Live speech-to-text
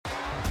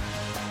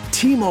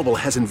T-Mobile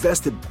has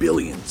invested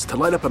billions to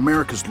light up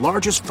America's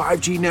largest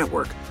 5G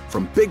network,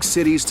 from big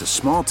cities to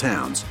small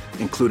towns,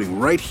 including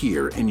right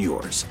here in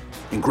yours.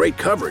 And great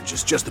coverage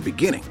is just the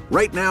beginning.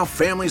 Right now,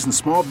 families and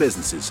small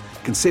businesses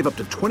can save up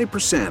to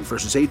 20%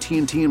 versus AT&T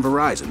and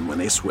Verizon when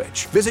they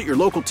switch. Visit your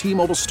local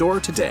T-Mobile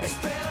store today.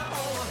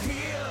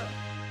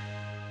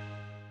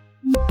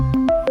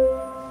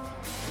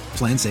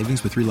 Plan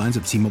savings with 3 lines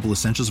of T-Mobile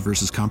Essentials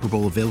versus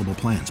comparable available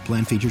plans.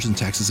 Plan features and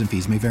taxes and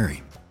fees may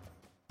vary.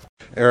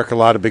 Eric, a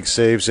lot of big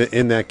saves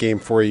in that game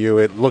for you.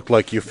 It looked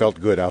like you felt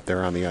good out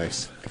there on the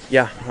ice.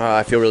 Yeah,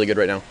 I feel really good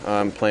right now.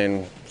 I'm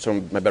playing some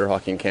of my better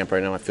hockey in camp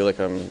right now. I feel like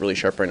I'm really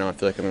sharp right now. I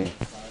feel like I'm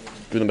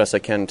doing the best I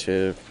can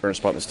to earn a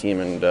spot in this team,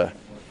 and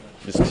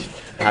just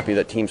happy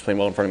that team's playing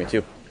well in front of me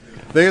too.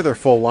 They had their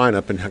full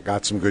lineup and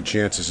got some good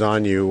chances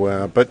on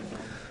you, but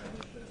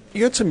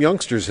you had some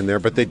youngsters in there,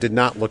 but they did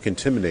not look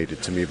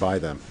intimidated to me by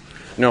them.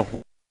 No,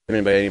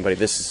 anybody.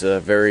 This is a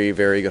very,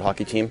 very good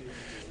hockey team.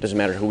 Doesn't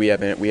matter who we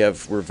have in it.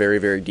 We're very,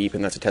 very deep,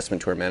 and that's a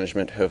testament to our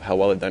management of how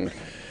well they've done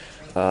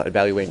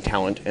evaluating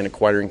talent and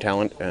acquiring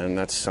talent, and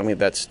that's something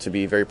that's to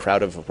be very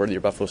proud of where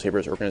your Buffalo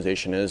Sabres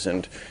organization is.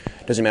 And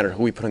it doesn't matter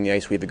who we put on the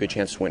ice, we have a good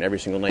chance to win every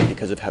single night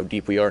because of how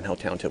deep we are and how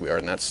talented we are,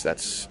 and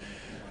that's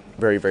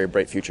very, very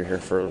bright future here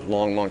for a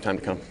long, long time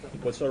to come.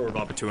 What sort of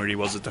opportunity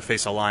was it to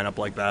face a lineup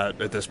like that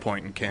at this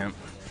point in camp?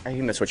 I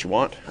think that's what you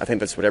want. I think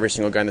that's what every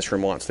single guy in this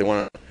room wants.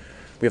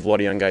 We have a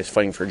lot of young guys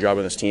fighting for a job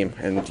on this team,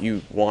 and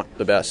you want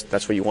the best.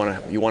 That's what you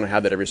want to. You want to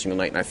have that every single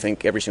night. And I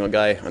think every single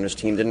guy on this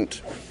team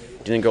didn't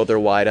go out there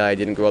wide-eyed,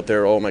 didn't go out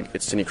there, oh my,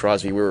 it's Sidney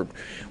Crosby. We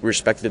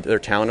respected their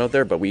talent out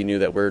there, but we knew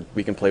that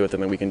we can play with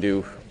them and we can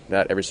do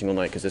that every single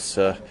night because this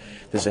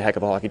is a heck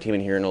of a hockey team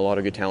in here and a lot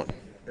of good talent.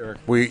 Eric,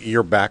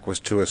 your back was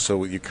to us,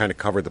 so you kind of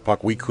covered the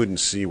puck. We couldn't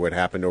see what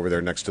happened over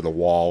there next to the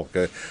wall.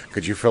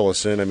 Could you fill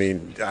us in? I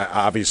mean,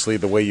 obviously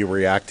the way you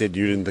reacted,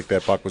 you didn't think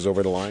that puck was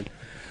over the line?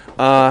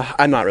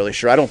 I'm not really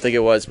sure. I don't think it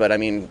was, but I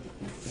mean,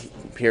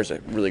 Pierre's a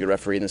really good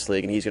referee in this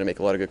league, and he's going to make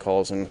a lot of good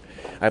calls, and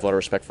I have a lot of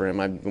respect for him.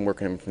 I've been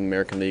working him from the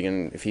American League,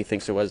 and if he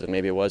thinks it was, then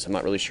maybe it was. I'm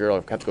not really sure.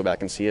 I'll have to go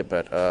back and see it,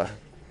 but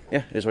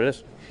yeah, it is what it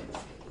is.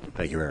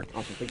 Thank you, Eric.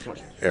 Awesome. Thanks so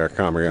much. Eric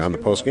Comrie on the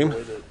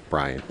postgame.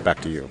 Brian,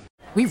 back to you.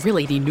 We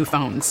really need new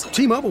phones.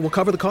 T-Mobile will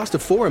cover the cost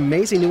of 4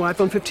 amazing new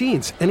iPhone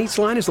 15s, and each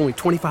line is only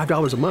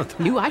 $25 a month.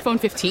 New iPhone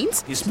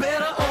 15s? It's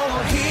better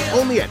over here.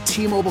 Only at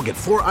T-Mobile, get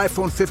 4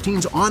 iPhone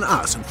 15s on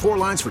us and 4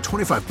 lines for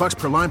 $25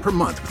 per line per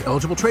month with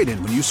eligible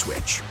trade-in when you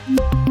switch.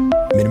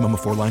 Minimum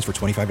of 4 lines for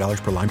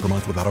 $25 per line per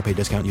month with autopay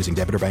discount using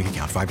debit or bank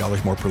account.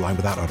 $5 more per line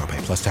without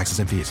autopay, plus taxes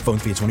and fees. Phone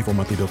fee at 24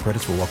 monthly bill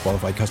credits for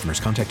well-qualified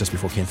customers. Contact us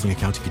before canceling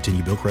account to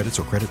continue bill credits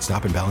or credit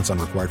stop and balance on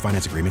required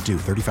finance agreement due.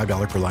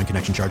 $35 per line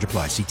connection charge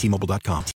applies. See T-Mobile.com.